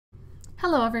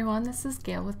Hello everyone, this is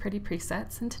Gail with Pretty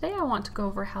Presets, and today I want to go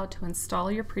over how to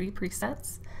install your Pretty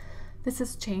Presets. This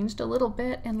has changed a little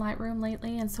bit in Lightroom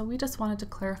lately, and so we just wanted to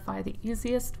clarify the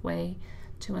easiest way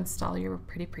to install your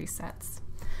Pretty Presets.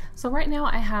 So right now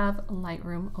I have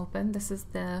Lightroom open. This is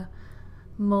the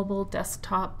mobile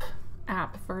desktop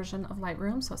app version of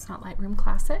Lightroom, so it's not Lightroom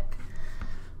Classic.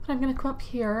 But I'm going to come up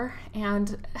here,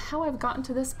 and how I've gotten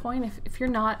to this point, if you're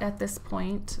not at this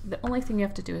point, the only thing you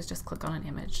have to do is just click on an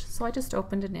image. So I just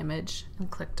opened an image and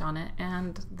clicked on it,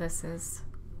 and this is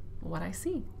what I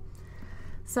see.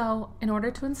 So in order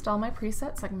to install my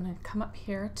presets, I'm going to come up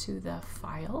here to the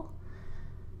File,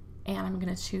 and I'm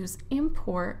going to choose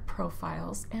Import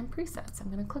Profiles and Presets. I'm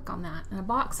going to click on that, and a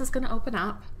box is going to open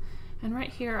up. And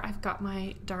right here I've got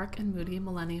my Dark and Moody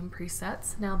Millennium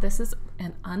presets. Now this is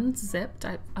an unzipped.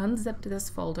 I've unzipped this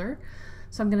folder.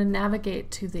 So I'm going to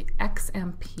navigate to the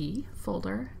XMP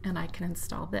folder and I can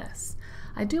install this.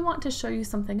 I do want to show you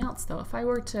something else though. If I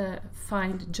were to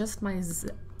find just my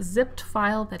zipped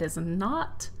file that is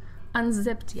not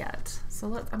unzipped yet.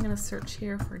 So I'm going to search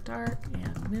here for Dark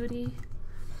and Moody.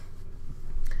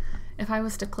 If I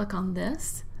was to click on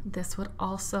this, this would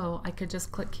also, I could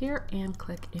just click here and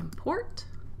click import,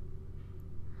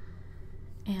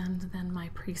 and then my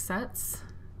presets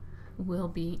will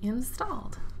be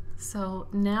installed. So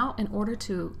now in order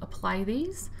to apply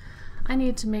these, I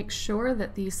need to make sure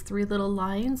that these three little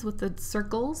lines with the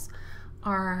circles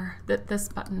are, that this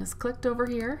button is clicked over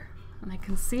here and I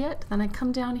can see it. Then I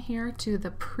come down here to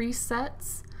the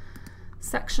presets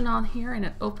section on here, and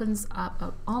it opens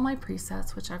up all my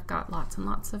presets, which I've got lots and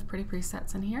lots of pretty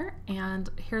presets in here. And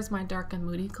here's my Dark and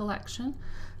Moody collection.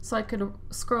 So I could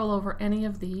scroll over any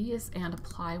of these and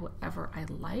apply whatever I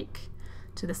like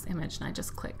to this image, and I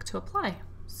just click to apply.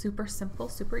 Super simple,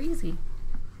 super easy.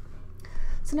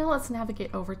 So now let's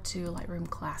navigate over to Lightroom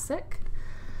Classic.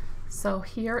 So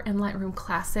here in Lightroom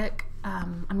Classic,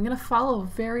 I'm going to follow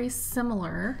very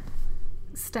similar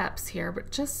steps here, but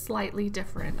just slightly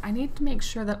different. I need to make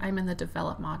sure that I'm in the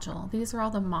Develop module. These are all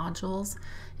the modules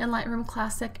in Lightroom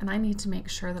Classic, and I need to make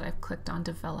sure that I've clicked on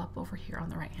Develop over here on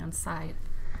the right hand side.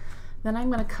 Then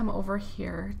I'm going to come over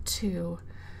here to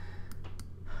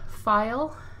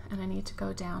File, and I need to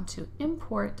go down to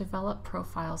Import Develop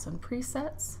Profiles and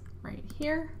Presets right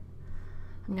here.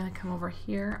 I'm going to come over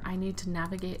here. I need to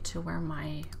navigate to where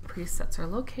my presets are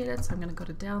located, so I'm going to go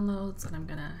to Downloads and I'm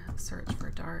going to search for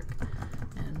Dark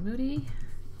and Moody,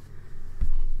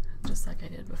 just like I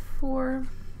did before,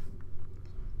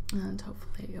 and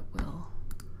hopefully it will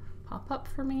pop up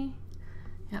for me.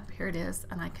 Yep, here it is,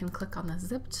 and I can click on the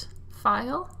zipped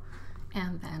file,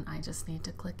 and then I just need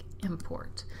to click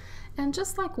Import. And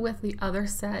just like with the other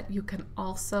set, you can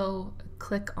also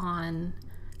click on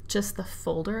just the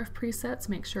folder of presets,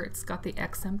 make sure it's got the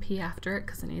XMP after it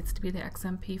because it needs to be the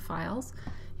XMP files.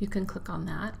 You can click on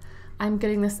that. I'm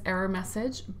getting this error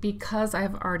message because I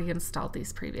have already installed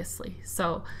these previously.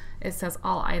 So it says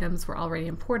all items were already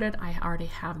imported. I already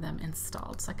have them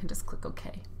installed, so I can just click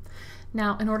OK.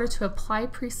 Now in order to apply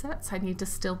presets, I need to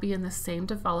still be in the same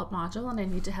Develop module, and I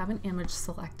need to have an image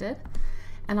selected.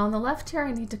 And on the left here,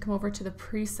 I need to come over to the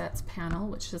Presets panel,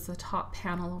 which is the top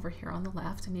panel over here on the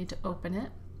left. I need to open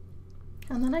it.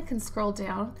 And then I can scroll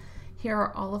down. Here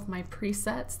are all of my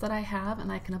presets that I have,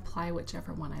 and I can apply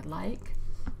whichever one I like.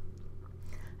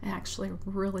 I actually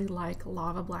really like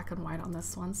Lava Black and White on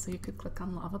this one, so you could click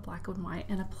on Lava Black and White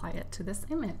and apply it to this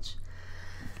image.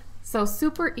 So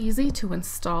super easy to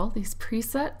install these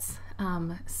presets,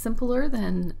 simpler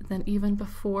than even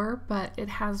before, but it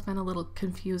has been a little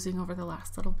confusing over the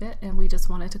last little bit, and we just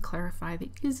wanted to clarify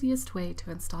the easiest way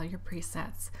to install your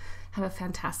presets. Have a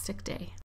fantastic day.